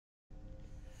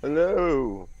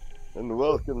Hello, and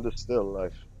welcome to Still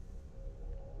Life.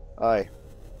 I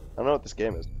don't know what this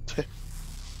game is.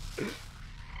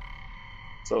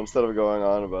 So instead of going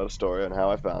on about a story on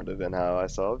how I found it and how I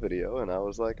saw a video and I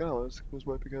was like, oh, this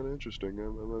might be kind of interesting, I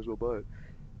might as well buy it.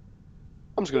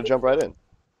 I'm just gonna jump right in.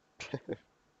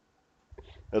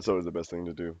 That's always the best thing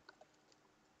to do,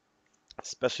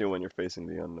 especially when you're facing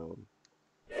the unknown.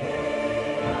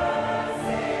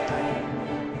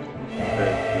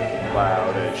 This is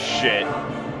loud as shit.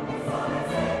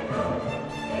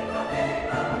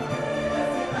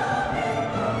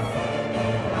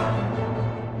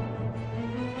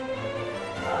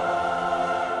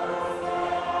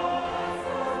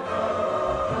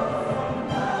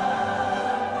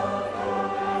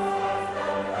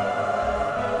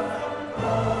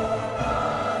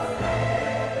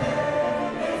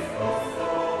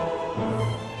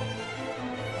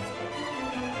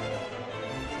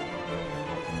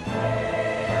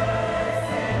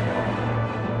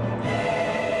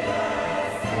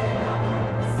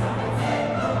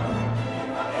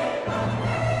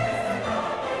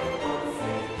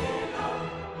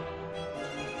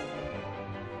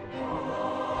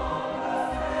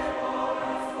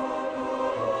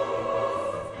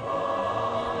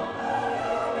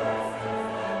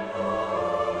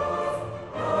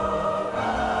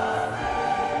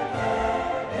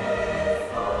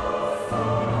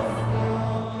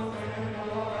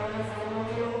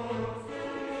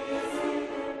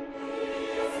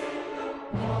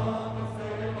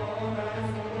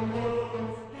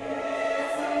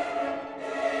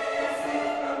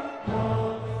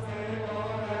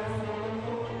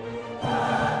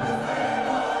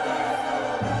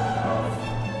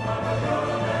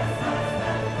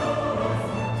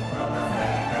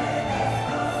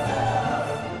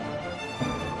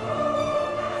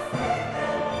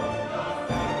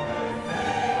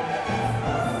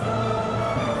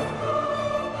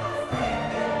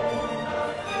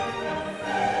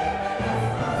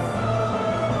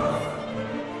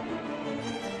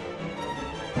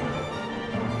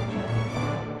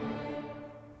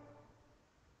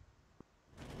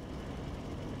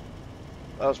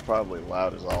 That was probably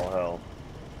loud as all hell.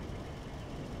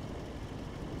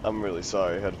 I'm really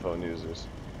sorry, headphone users.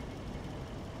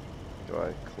 Do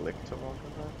I click to walk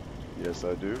on that? Yes,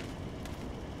 I do.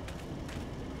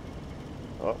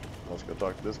 Oh, let's go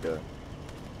talk to this guy.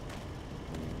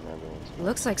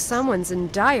 Looks like someone's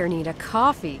in dire need of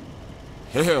coffee.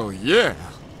 Hell yeah!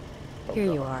 Oh, Here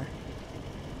God. you are.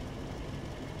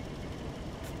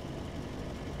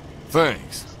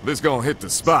 Thanks. Let's go hit the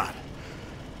spot.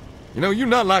 You know, you're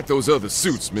not like those other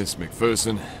suits, Miss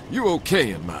McPherson. You're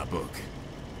okay in my book.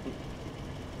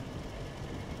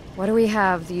 What do we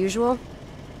have? The usual?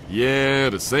 Yeah,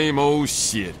 the same old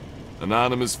shit.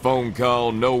 Anonymous phone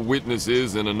call, no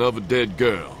witnesses, and another dead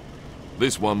girl.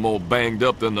 This one more banged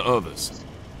up than the others.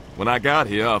 When I got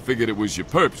here, I figured it was your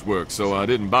perp's work, so I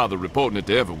didn't bother reporting it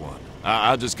to everyone.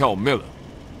 I just called Miller.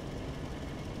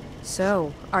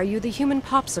 So, are you the human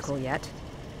popsicle yet?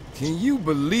 Can you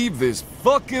believe this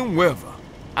fucking weather?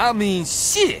 I mean,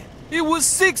 shit! It was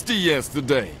 60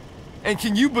 yesterday. And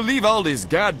can you believe all this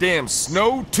goddamn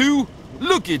snow, too?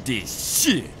 Look at this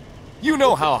shit! You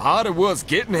know how hot it was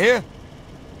getting here?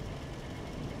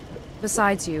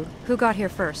 Besides you, who got here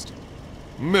first?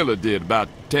 Miller did about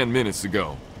 10 minutes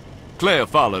ago. Claire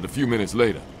followed a few minutes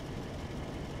later.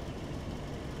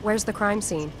 Where's the crime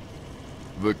scene?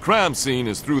 The crime scene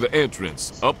is through the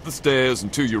entrance, up the stairs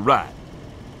and to your right.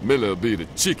 Miller'll be the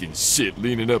chicken shit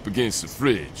leaning up against the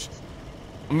fridge.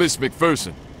 Miss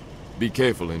McPherson, be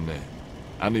careful in there.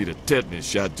 I need a tetanus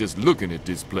shot just looking at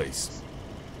this place.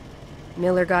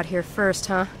 Miller got here first,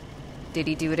 huh? Did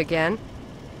he do it again?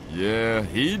 Yeah,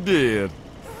 he did.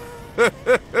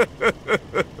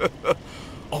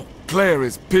 Oh, Claire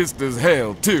is pissed as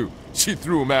hell, too. She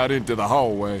threw him out into the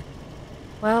hallway.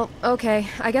 Well, okay.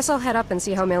 I guess I'll head up and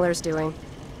see how Miller's doing.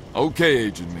 Okay,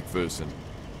 Agent McPherson.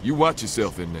 You watch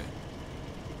yourself in there.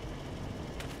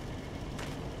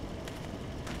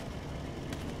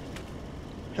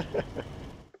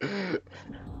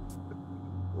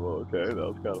 Well, okay, that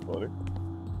was kind of funny.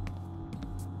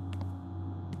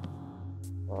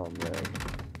 Oh man,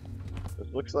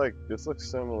 this looks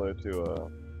similar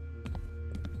to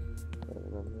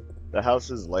the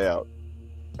house's layout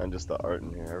and just the art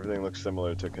in here. Everything looks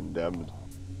similar to Condemned,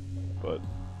 but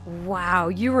Wow,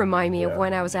 you remind me of Yeah.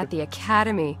 when I was at the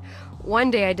academy. One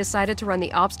day I decided to run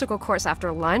the obstacle course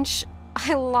after lunch.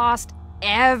 I lost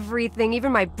everything,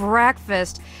 even my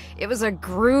breakfast. It was a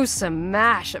gruesome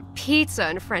mash of pizza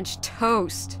and French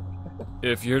toast.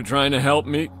 If you're trying to help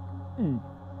me,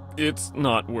 it's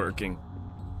not working.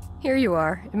 Here you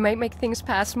are. It might make things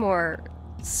pass more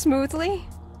smoothly?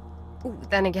 Ooh,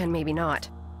 then again, maybe not.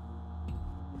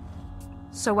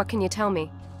 So what can you tell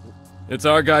me? It's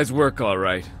our guy's work, all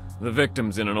right. The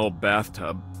victim's in an old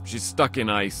bathtub. She's stuck in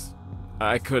ice.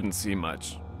 I couldn't see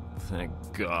much. Thank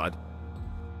God.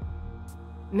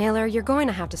 Miller, you're going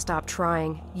to have to stop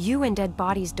trying. You and dead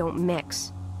bodies don't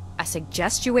mix. I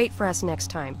suggest you wait for us next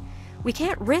time. We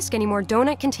can't risk any more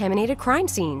donut-contaminated crime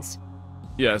scenes.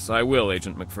 Yes, I will,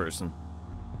 Agent McPherson.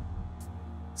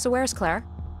 So where's Claire?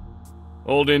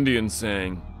 Old Indian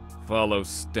saying, follow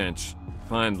stench.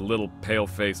 Find little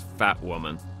pale-faced fat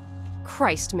woman.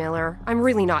 Christ, Miller. I'm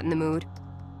really not in the mood.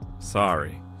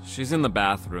 Sorry. She's in the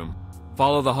bathroom.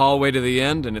 Follow the hallway to the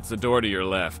end, and it's the door to your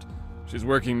left. She's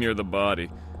working near the body.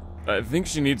 I think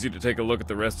she needs you to take a look at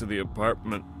the rest of the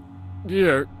apartment.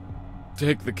 Here,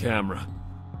 take the camera.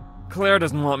 Claire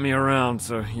doesn't want me around,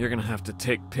 so you're gonna have to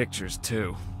take pictures,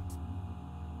 too.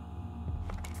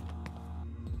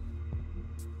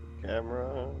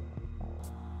 Camera.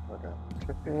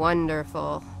 Okay.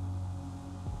 Wonderful.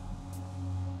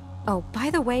 Oh, by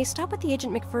the way, stop with the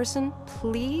Agent McPherson,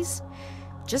 please.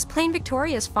 Just plain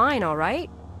Victoria's fine, all right?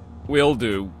 Will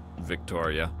do,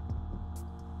 Victoria.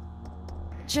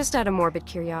 Just out of morbid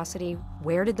curiosity,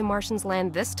 where did the Martians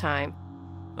land this time?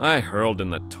 I hurled in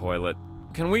the toilet.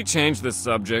 Can we change this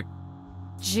subject?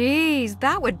 Geez,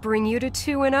 that would bring you to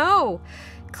 2-0.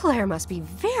 Claire must be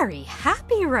very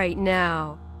happy right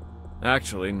now.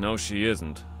 Actually, no she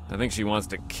isn't. I think she wants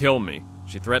to kill me.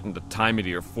 She threatened to tie me to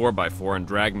your 4x4 and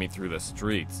drag me through the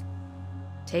streets.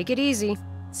 Take it easy.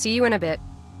 See you in a bit.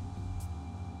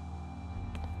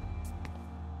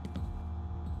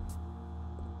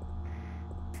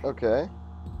 Okay.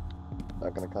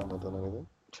 Not gonna comment on anything.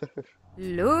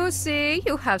 Lucy,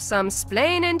 you have some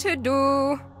splaining to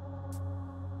do.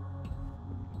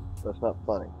 That's not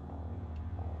funny.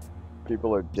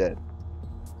 People are dead.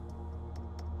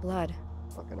 Blood.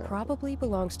 Fucking hell. Probably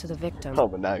belongs to the victim. Oh,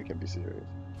 but now you can be serious.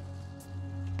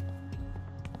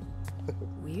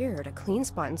 Weird, a clean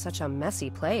spot in such a messy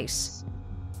place.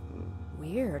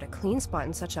 Weird, a clean spot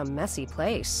in such a messy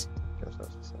place. Guess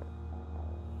that's the same.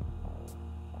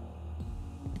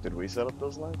 Did we set up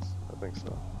those lights? I think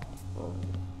so. Oh.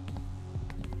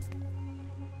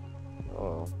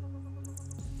 Oh.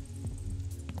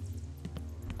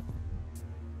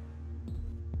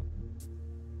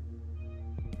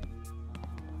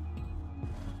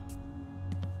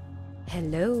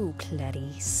 Hello,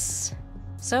 Clarice.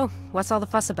 So, what's all the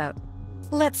fuss about?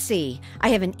 Let's see. I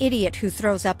have an idiot who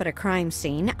throws up at a crime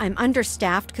scene. I'm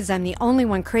understaffed because I'm the only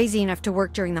one crazy enough to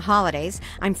work during the holidays.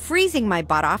 I'm freezing my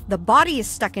butt off. The body is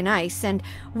stuck in ice. And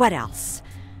what else?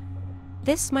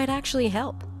 This might actually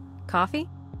help. Coffee?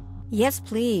 Yes,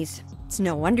 please. It's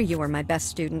no wonder you were my best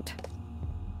student.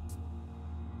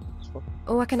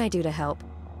 What can I do to help?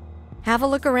 Have a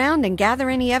look around and gather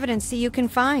any evidence that you can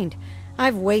find.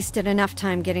 I've wasted enough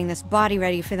time getting this body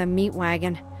ready for the meat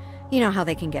wagon. You know how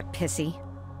they can get pissy.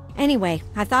 Anyway,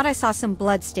 I thought I saw some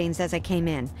blood stains as I came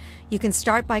in. You can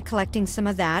start by collecting some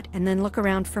of that and then look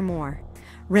around for more.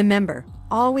 Remember,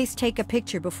 always take a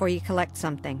picture before you collect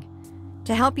something.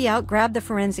 To help you out, grab the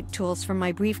forensic tools from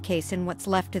my briefcase in what's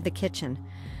left of the kitchen.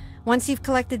 Once you've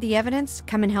collected the evidence,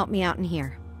 come and help me out in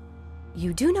here.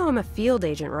 You do know I'm a field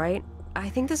agent, right? I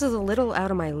think this is a little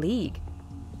out of my league.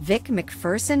 Vic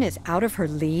McPherson is out of her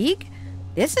league?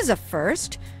 This is a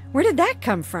first. Where did that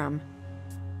come from?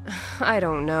 I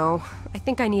don't know. I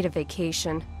think I need a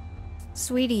vacation.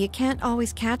 Sweetie, you can't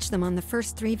always catch them on the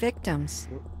first 3 victims.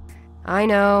 I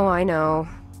know.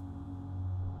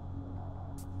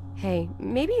 Hey,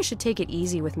 maybe you should take it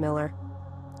easy with Miller.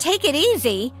 Take it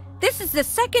easy? This is the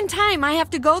second time I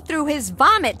have to go through his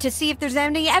vomit to see if there's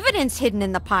any evidence hidden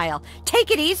in the pile.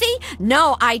 Take it easy?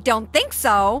 No, I don't think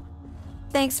so.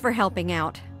 Thanks for helping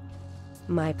out.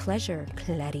 My pleasure,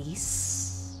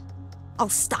 Clarice. Oh,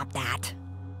 stop that.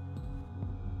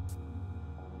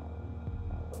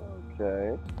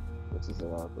 Okay. This is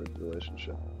an awkward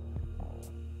relationship.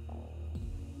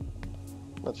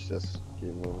 Let's just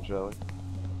keep moving, shall we?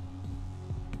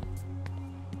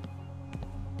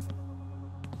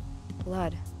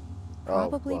 Blood. Oh,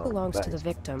 Probably blood. belongs to the Thanks.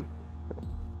 victim.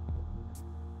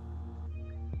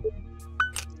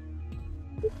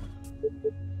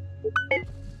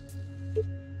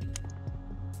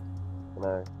 Can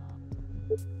I?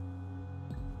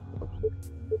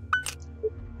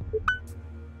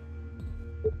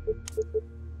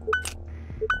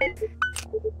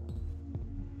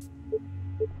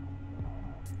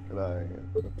 Could I?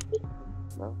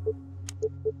 No?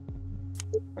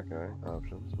 Okay,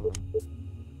 options.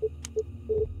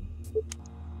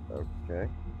 Okay.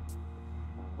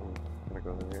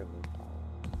 check over here.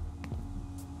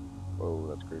 Whoa,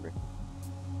 that's creepy.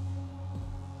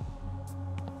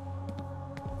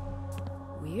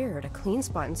 Weird, a clean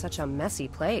spot in such a messy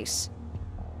place.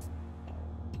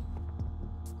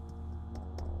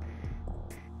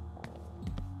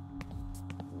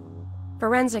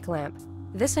 Forensic lamp.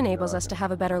 This enables us to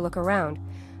have a better look around.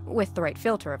 With the right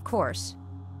filter, of course.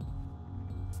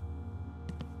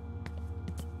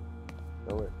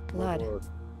 Oh, wait. Blood.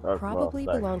 Oh, Probably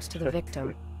well, belongs to the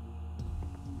victim.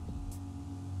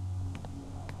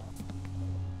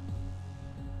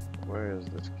 Where is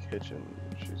this kitchen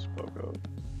she spoke of?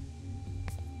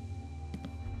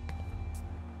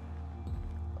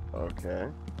 Okay.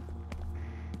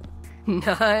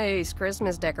 Nice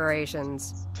Christmas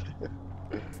decorations.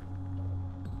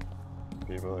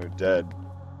 People are dead.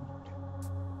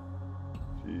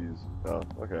 Jeez. Oh,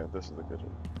 okay, this is the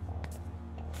kitchen.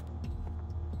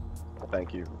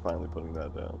 Thank you for finally putting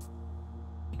that down.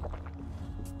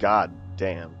 God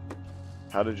damn.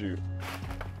 How did you...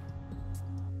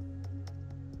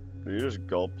 Did you just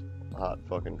gulp hot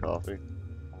fucking coffee?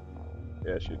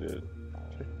 Yes, you did.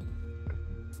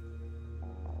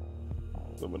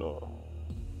 Luminol.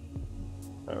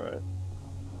 Alright.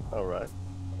 Alright.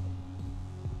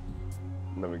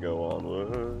 And then we go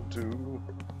onward to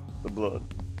the blood.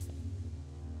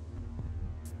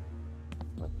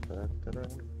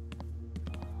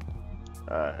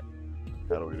 Alright.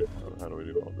 How do we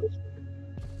do all this?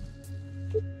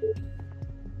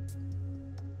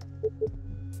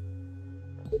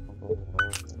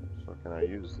 So can I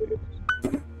use these?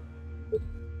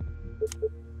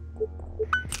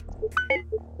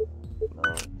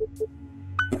 No.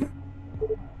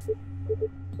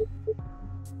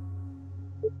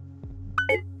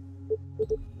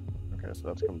 Okay, so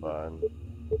that's combined.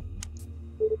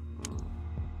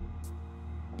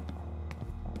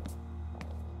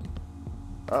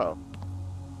 Oh.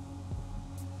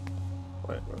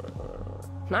 Wait.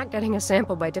 Not getting a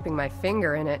sample by dipping my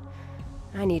finger in it.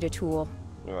 I need a tool.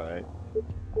 Right.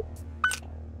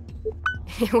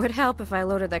 It would help if I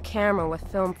loaded the camera with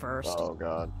film first. Oh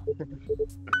god.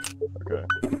 Okay.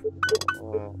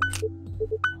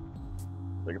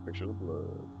 Take a picture of the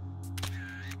blood.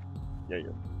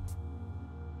 Yeah.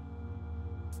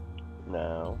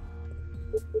 Now.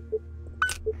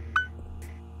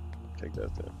 Take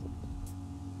that sample.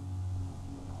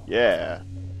 Yeah.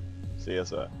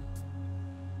 CSI.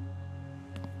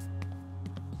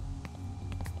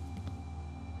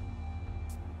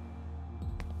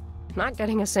 Not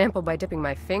getting a sample by dipping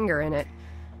my finger in it.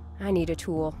 I need a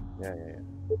tool. Yeah.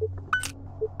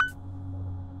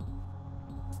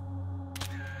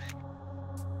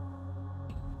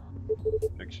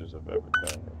 Pictures of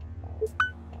everything.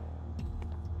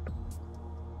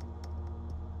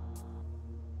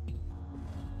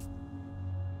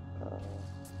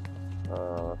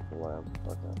 That's the lamp.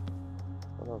 Okay.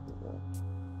 What else is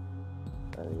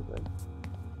there? Anything.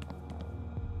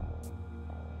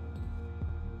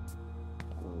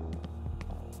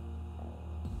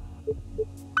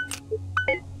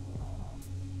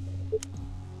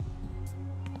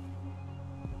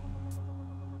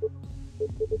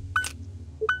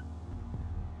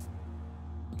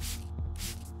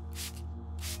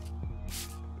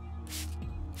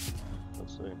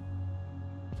 Let's see.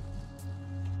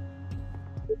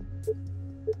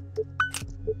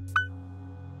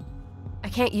 I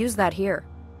can't use that here.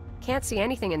 Can't see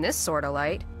anything in this sort of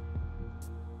light.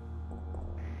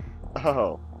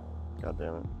 Oh. God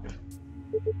damn it.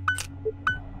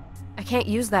 I can't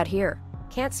use that here.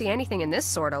 Can't see anything in this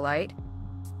sort of light.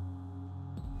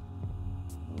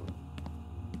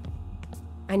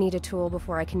 I need a tool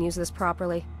before I can use this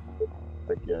properly.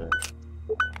 I get it.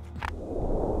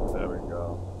 There we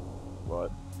go.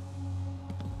 What?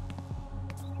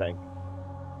 Thank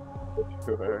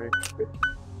you. Very.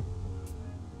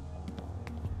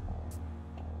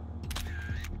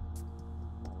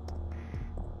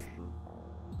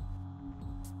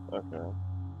 Okay.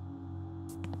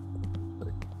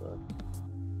 Take this back.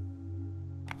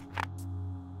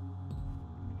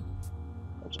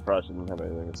 I'm surprised she didn't have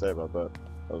anything to say about that.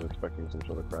 I was expecting some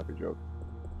sort of crappy joke.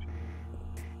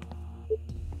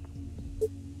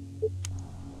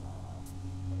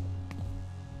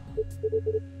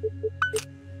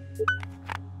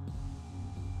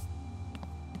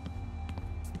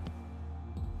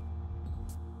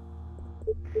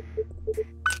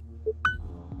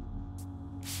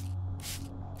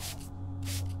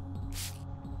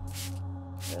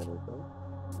 Anything?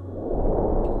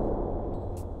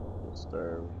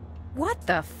 Disturb. What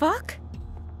the fuck?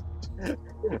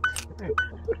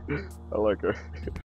 I like her.